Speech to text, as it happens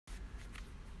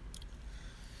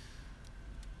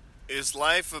Is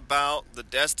life about the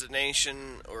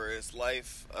destination or is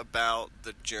life about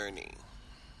the journey?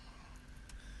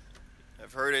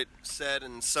 I've heard it said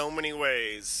in so many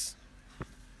ways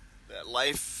that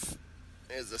life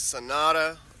is a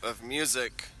sonata of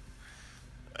music,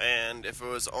 and if it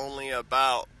was only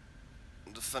about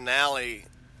the finale,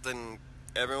 then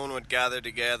everyone would gather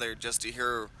together just to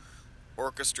hear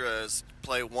orchestras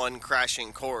play one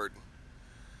crashing chord.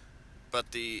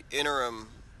 But the interim,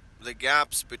 the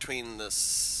gaps between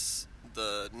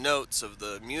the notes of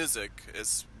the music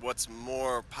is what's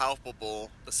more palpable.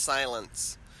 The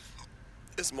silence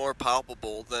is more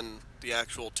palpable than the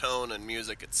actual tone and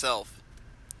music itself.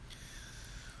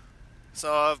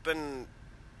 So I've been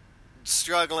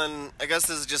struggling. I guess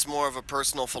this is just more of a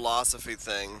personal philosophy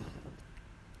thing.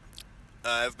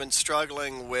 I've been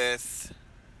struggling with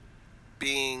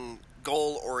being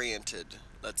goal oriented,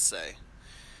 let's say.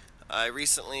 I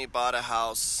recently bought a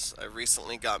house, I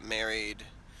recently got married,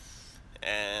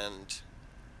 and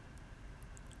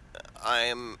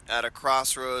I'm at a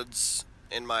crossroads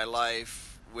in my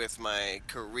life with my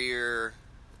career,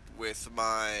 with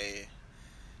my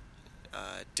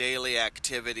daily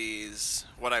activities,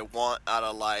 what I want out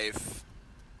of life.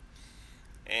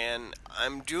 And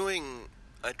I'm doing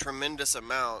a tremendous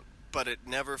amount, but it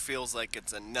never feels like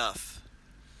it's enough.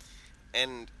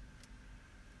 And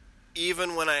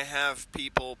even when I have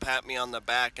people pat me on the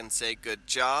back and say good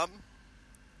job,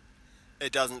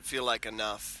 it doesn't feel like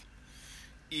enough.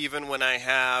 Even when I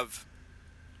have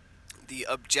the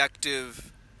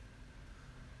objective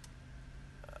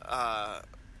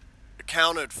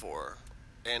accounted for,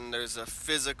 and there's a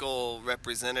physical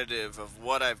representative of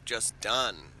what I've just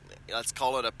done, let's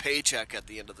call it a paycheck at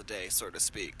the end of the day, so to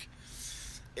speak,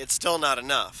 it's still not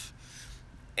enough.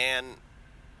 And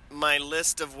my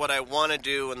list of what I want to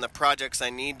do and the projects I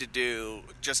need to do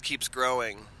just keeps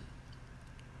growing.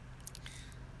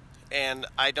 And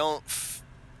I don't think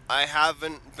I've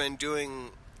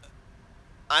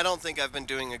been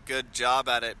doing a good job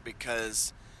at it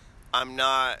because I'm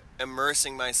not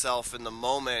immersing myself in the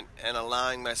moment and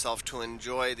allowing myself to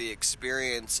enjoy the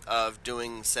experience of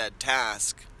doing said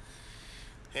task.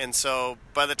 And so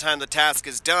by the time the task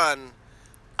is done,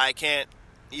 I can't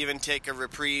even take a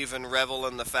reprieve and revel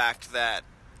in the fact that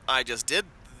I just did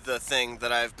the thing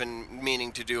that I've been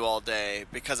meaning to do all day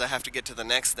because I have to get to the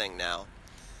next thing now.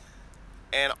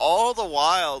 And all the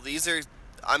while,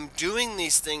 I'm doing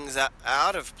these things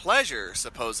out of pleasure,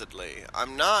 supposedly.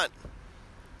 I'm not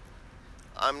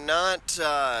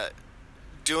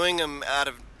doing them out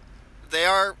of... They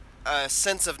are a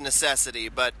sense of necessity,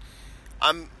 but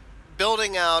I'm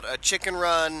building out a chicken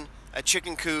run, a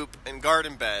chicken coop, and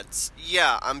garden beds.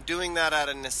 Yeah, I'm doing that out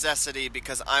of necessity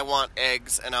because I want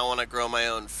eggs and I want to grow my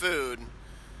own food.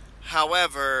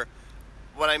 However,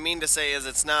 what I mean to say is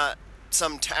it's not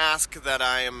some task that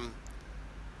I am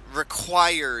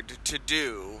required to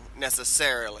do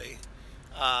necessarily.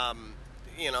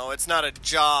 It's not a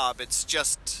job, it's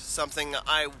just something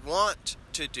I want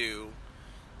to do,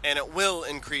 and it will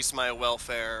increase my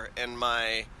welfare and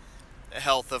my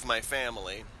health of my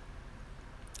family.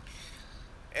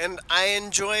 And I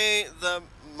enjoy the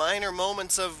minor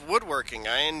moments of woodworking.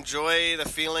 I enjoy the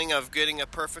feeling of getting a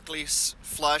perfectly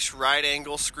flush right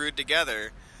angle screwed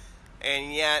together.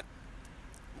 And yet,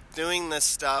 doing this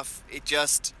stuff,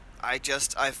 I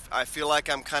feel like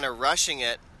I'm kind of rushing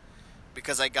it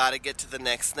because I got to get to the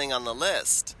next thing on the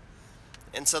list.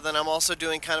 And so then I'm also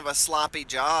doing kind of a sloppy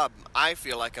job. I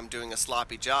feel like I'm doing a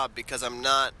sloppy job because I'm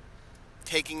not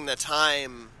taking the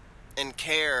time and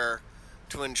care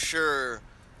to ensure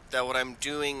that what I'm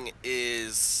doing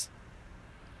is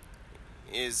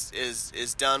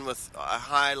done with a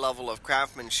high level of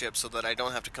craftsmanship so that I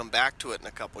don't have to come back to it in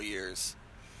a couple years.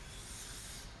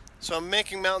 So I'm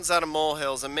making mountains out of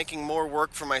molehills. I'm making more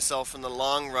work for myself in the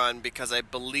long run because I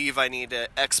believe I need to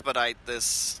expedite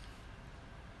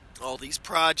all these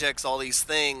projects, all these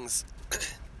things.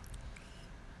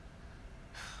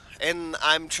 And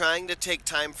I'm trying to take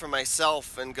time for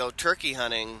myself and go turkey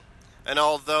hunting. And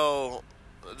although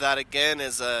that again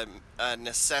is a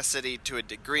necessity to a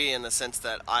degree in the sense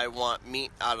that I want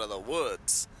meat out of the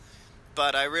woods,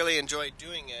 but I really enjoy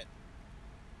doing it.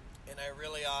 And I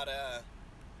really ought to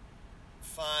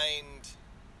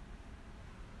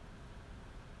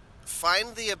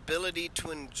find the ability to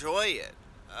enjoy it.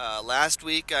 Last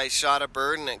week I shot a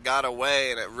bird and it got away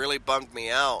and it really bummed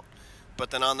me out. But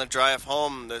then on the drive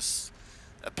home, this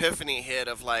epiphany hit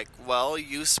of like, well,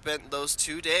 you spent those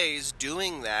 2 days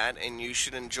doing that and you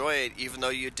should enjoy it even though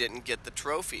you didn't get the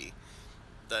trophy.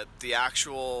 The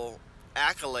actual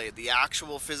accolade, the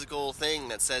actual physical thing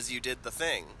that says you did the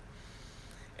thing.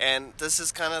 And this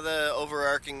is kind of the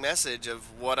overarching message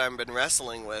of what I've been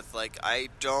wrestling with. Like, I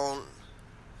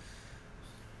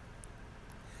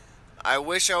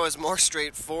wish I was more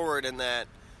straightforward in that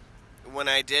when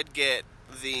I did get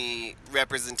the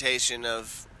representation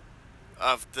of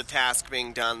the task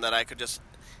being done, that I could just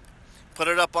put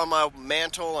it up on my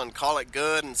mantle and call it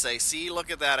good and say, see, look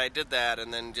at that, I did that,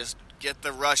 and then just get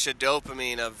the rush of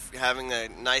dopamine of having a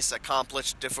nice,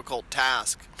 accomplished, difficult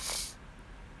task.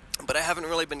 But I haven't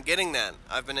really been getting that.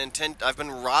 I've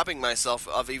been robbing myself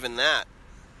of even that.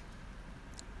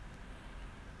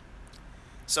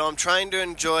 So I'm trying to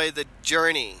enjoy the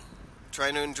journey,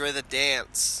 trying to enjoy the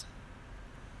dance.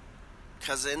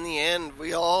 Because in the end,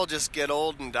 we all just get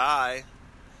old and die.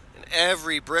 And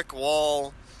every brick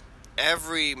wall,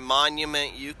 every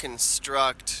monument you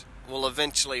construct will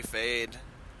eventually fade.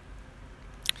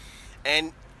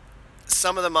 And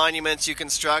some of the monuments you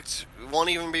construct won't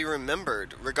even be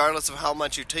remembered, regardless of how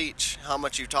much you teach, how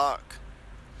much you talk.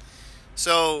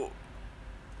 So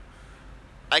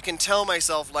I can tell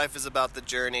myself life is about the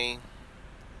journey.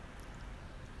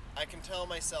 I can tell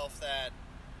myself that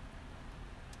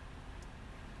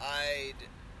I'd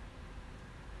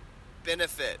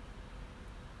benefit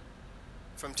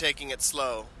from taking it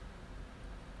slow.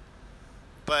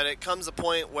 But it comes a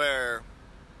point where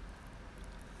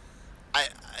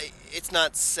it's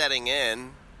not setting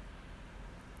in.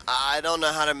 I don't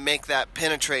know how to make that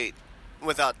penetrate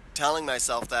without telling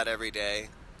myself that every day.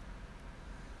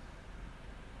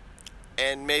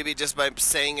 And maybe just by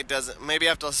saying it doesn't, maybe I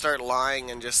have to start lying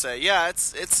and just say, yeah,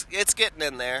 it's getting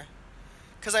in there.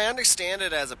 Because I understand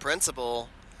it as a principle,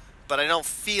 but I don't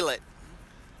feel it.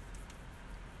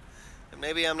 And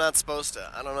maybe I'm not supposed to.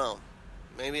 I don't know.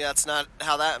 Maybe that's not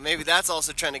how that. Maybe that's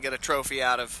also trying to get a trophy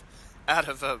out of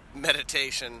a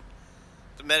meditation.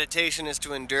 The meditation is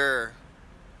to endure.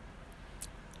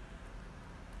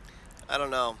 I don't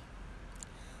know.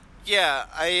 Yeah,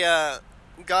 I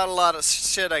got a lot of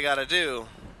shit I gotta do,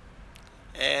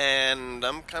 and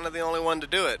I'm kind of the only one to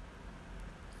do it.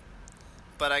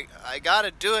 But I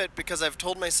gotta do it because I've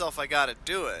told myself I gotta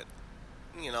do it.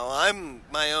 You know, I'm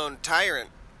my own tyrant.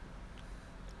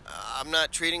 I'm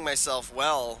not treating myself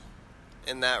well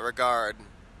in that regard.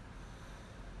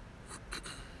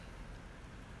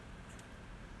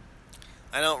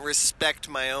 I don't respect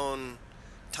my own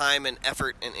time and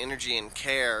effort and energy and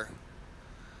care.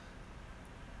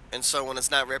 And so when it's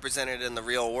not represented in the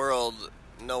real world,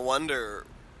 no wonder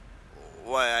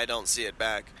why I don't see it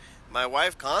back. My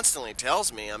wife constantly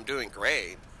tells me I'm doing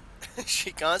great.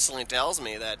 She constantly tells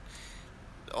me that,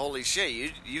 holy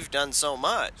shit, you've done so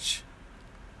much.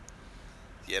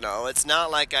 You know, it's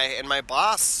not like and my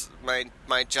boss,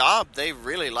 my job, they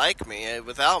really like me.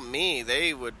 Without me,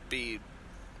 they would be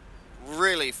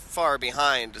really far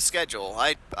behind the schedule.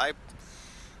 I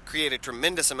create a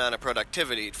tremendous amount of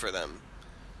productivity for them.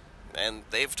 And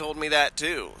they've told me that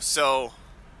too. So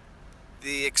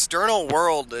the external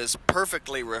world is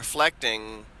perfectly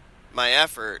reflecting my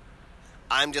effort.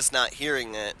 I'm just not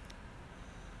hearing it.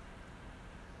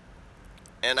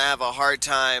 And I have a hard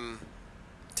time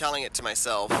telling it to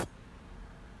myself.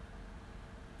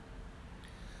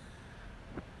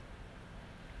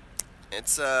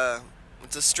 It's a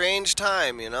strange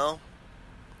time, you know?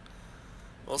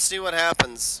 We'll see what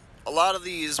happens. A lot of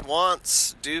these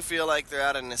wants do feel like they're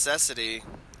out of necessity.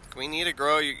 You need to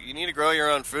grow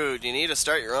your own food. You need to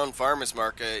start your own farmer's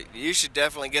market. You should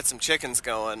definitely get some chickens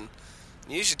going.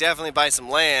 You should definitely buy some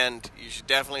land. You should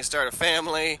definitely start a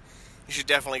family. You should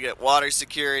definitely get water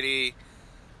security.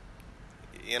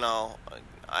 You know,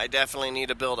 I definitely need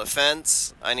to build a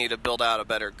fence. I need to build out a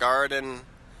better garden.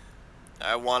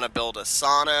 I want to build a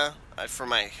sauna. For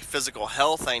my physical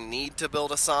health, I need to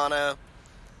build a sauna.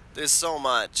 There's so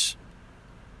much.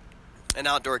 An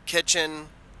outdoor kitchen.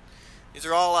 These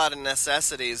are all out of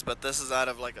necessities, but this is out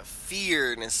of like a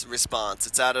fear response.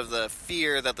 It's out of the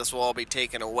fear that this will all be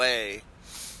taken away.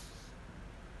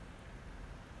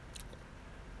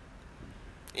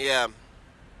 Yeah.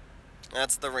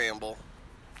 That's the ramble.